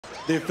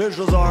The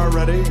officials are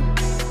ready.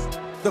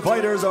 The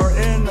fighters are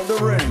in the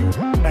ring,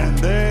 and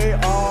they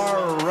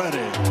are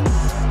ready.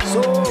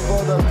 So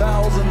for the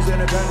thousands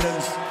in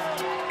attendance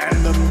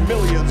and the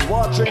millions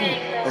watching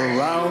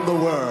around the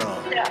world,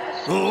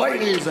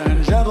 ladies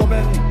and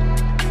gentlemen,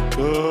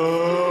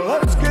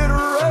 let's get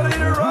ready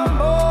to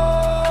rumble!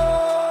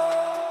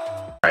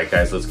 All right,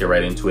 guys, let's get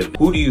right into it.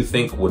 Who do you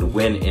think would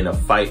win in a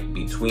fight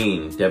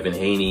between Devin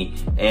Haney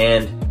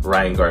and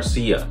Ryan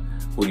Garcia?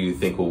 Who do you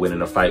think will win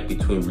in a fight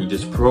between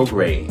Regis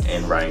Prograis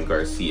and Ryan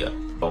Garcia?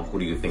 Who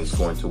do you think is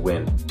going to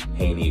win,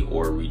 Haney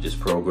or Regis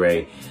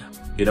Prograis?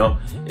 You know,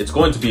 it's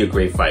going to be a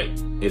great fight.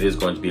 It is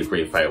going to be a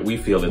great fight. We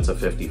feel it's a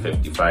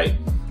 50-50 fight.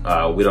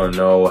 We don't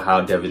know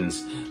how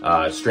Devin's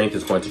strength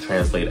is going to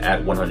translate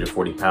at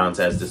 140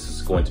 pounds, as this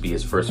is going to be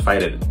his first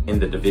fight in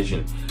the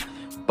division.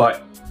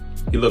 But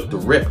he looked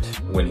ripped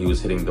when he was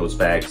hitting those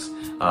bags.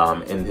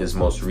 In his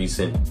most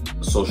recent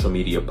social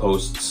media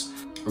posts,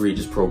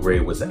 Regis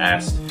Prograis was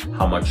asked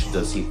how much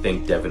does he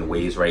think Devin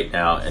weighs right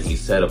now, and he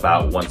said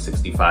about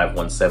 165,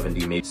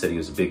 170, maybe said he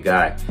was a big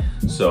guy.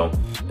 So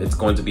it's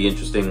going to be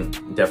interesting,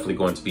 definitely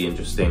going to be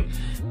interesting.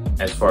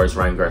 As far as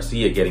Ryan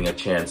Garcia getting a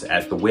chance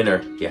at the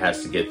winner, he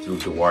has to get through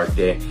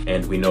Duarte,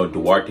 and we know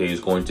Duarte is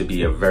going to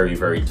be a very,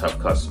 very tough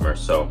customer.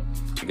 So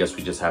I guess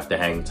we just have to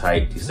hang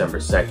tight. December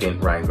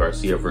 2nd, Ryan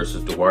Garcia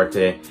versus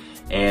Duarte.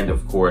 And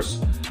of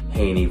course,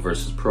 Haney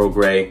versus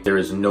Prograis. There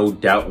is no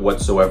doubt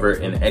whatsoever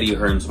in Eddie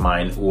Hearn's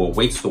mind who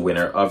awaits the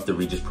winner of the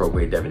Regis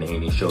Prograis-Devin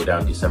Haney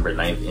showdown December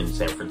 9th in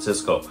San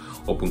Francisco.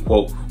 Open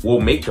quote, "We'll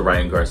make the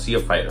Ryan Garcia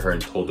fight," Hearn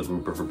told a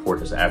group of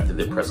reporters after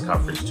the press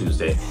conference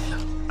Tuesday.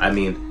 I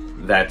mean,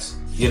 that's,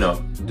 you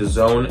know,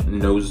 DAZN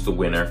knows the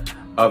winner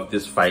of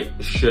this fight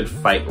should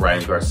fight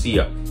Ryan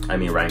Garcia. I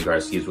mean, Ryan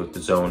Garcia is with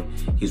DAZN,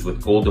 he's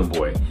with Golden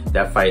Boy.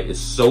 That fight is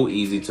so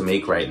easy to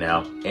make right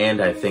now,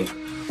 and I think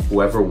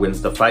whoever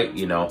wins the fight,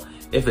 you know,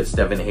 if it's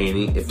Devin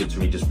Haney, if it's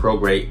Regis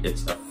Prograis,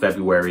 it's a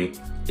February,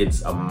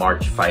 it's a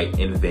March fight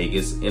in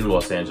Vegas, in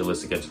Los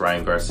Angeles against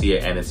Ryan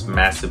Garcia, and it's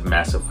massive,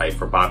 massive fight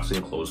for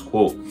boxing, close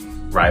quote.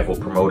 Rival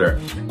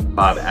promoter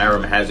Bob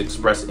Arum has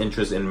expressed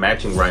interest in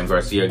matching Ryan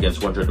Garcia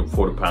against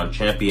 140-pound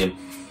champion.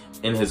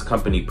 In his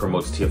company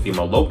promotes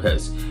Teofimo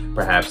Lopez,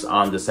 perhaps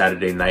on the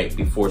Saturday night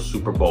before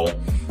Super Bowl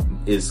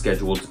is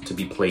scheduled to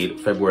be played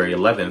February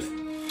 11th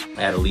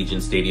at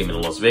Allegiant Stadium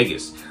in Las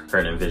Vegas.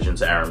 Hearn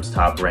envisions Arum's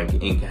Top Rank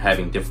Inc.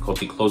 having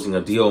difficulty closing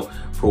a deal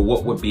for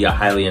what would be a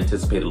highly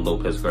anticipated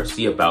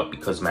Lopez-Garcia bout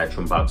because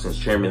Matchroom Boxing's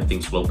chairman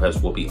thinks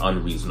Lopez will be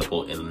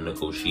unreasonable in the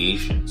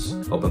negotiations.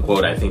 Open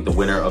quote, "I think the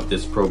winner of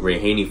this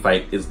Prograis-Haney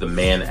fight is the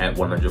man at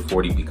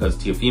 140 because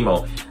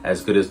Teofimo,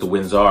 as good as the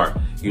wins are,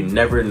 you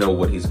never know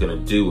what he's going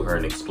to do,"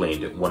 Hearn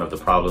explained. One of the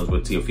problems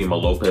with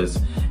Teofimo Lopez,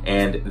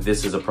 and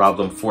this is a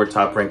problem for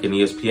Top Rank and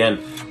ESPN,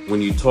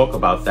 when you talk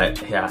about that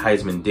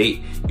Heisman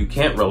date, you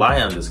can't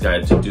rely on this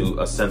guy to do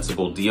a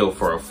sensible deal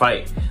for a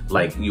fight.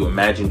 Like, you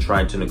imagine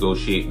trying to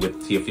negotiate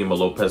with Teofimo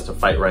Lopez to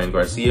fight Ryan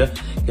Garcia.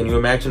 Can you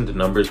imagine the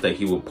numbers that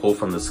he will pull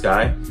from the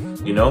sky?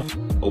 You know,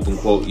 open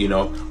quote, you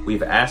know,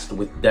 "We've asked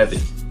with Devin.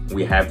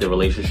 We have the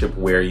relationship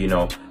where, you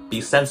know,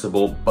 be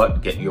sensible,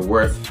 but get your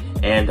worth."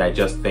 And I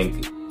just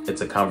think it's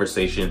a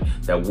conversation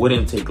that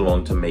wouldn't take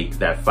long to make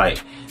that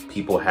fight.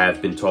 People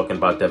have been talking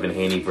about Devin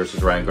Haney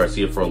versus Ryan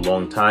Garcia for a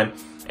long time,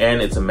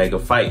 and it's a mega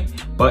fight.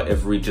 But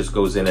if Regis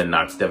goes in and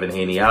knocks Devin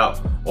Haney out,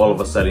 all of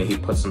a sudden he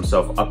puts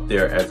himself up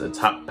there as a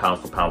top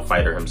pound-for-pound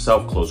fighter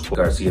himself, close quote.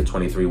 Garcia,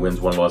 23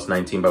 wins, 1 loss,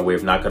 19 by way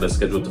of knockout, is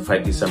scheduled to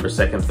fight December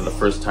 2nd for the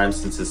first time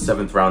since his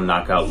 7th-round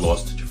knockout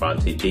loss to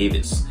Gervonta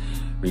Davis.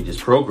 Regis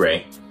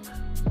Prograis,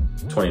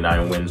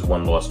 29 wins,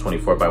 1 loss,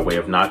 24 by way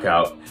of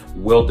knockout,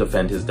 will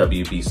defend his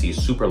WBC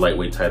super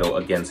lightweight title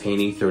against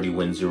Haney, 30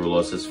 wins, 0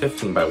 losses,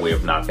 15 by way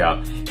of knockout,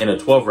 in a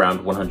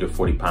 12-round,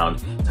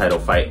 140-pound title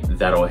fight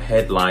that'll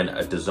headline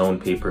a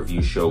DAZN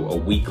pay-per-view show a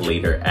week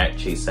later at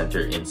Chase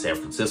Center in San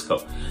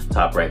Francisco.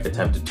 Top Rank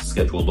attempted to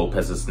schedule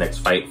Lopez's next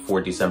fight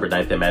for December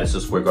 9th at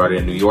Madison Square Garden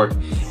in New York,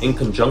 in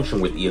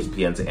conjunction with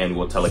ESPN's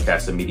annual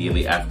telecast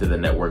immediately after the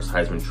network's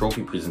Heisman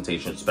Trophy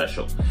presentation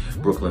special.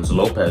 Brooklyn's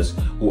Lopez,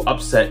 who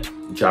upset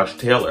Josh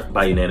Taylor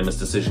by unanimous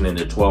decision in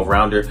the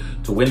 12-rounder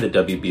to win the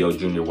WBO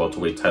junior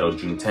welterweight title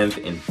June 10th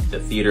in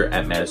the theater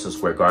at Madison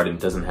Square Garden,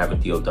 doesn't have a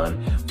deal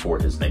done for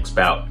his next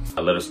bout.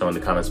 Let us know in the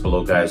comments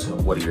below, guys,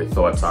 what are your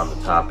thoughts on the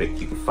topic.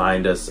 You can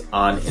find us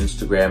on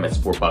Instagram at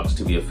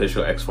SportboxTV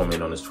Official, formerly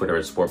known as Twitter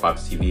at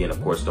SportboxTV, and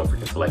of course, don't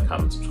forget to like,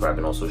 comment, subscribe,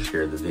 and also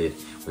share the vid.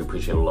 We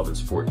appreciate the love and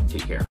support.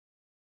 Take care.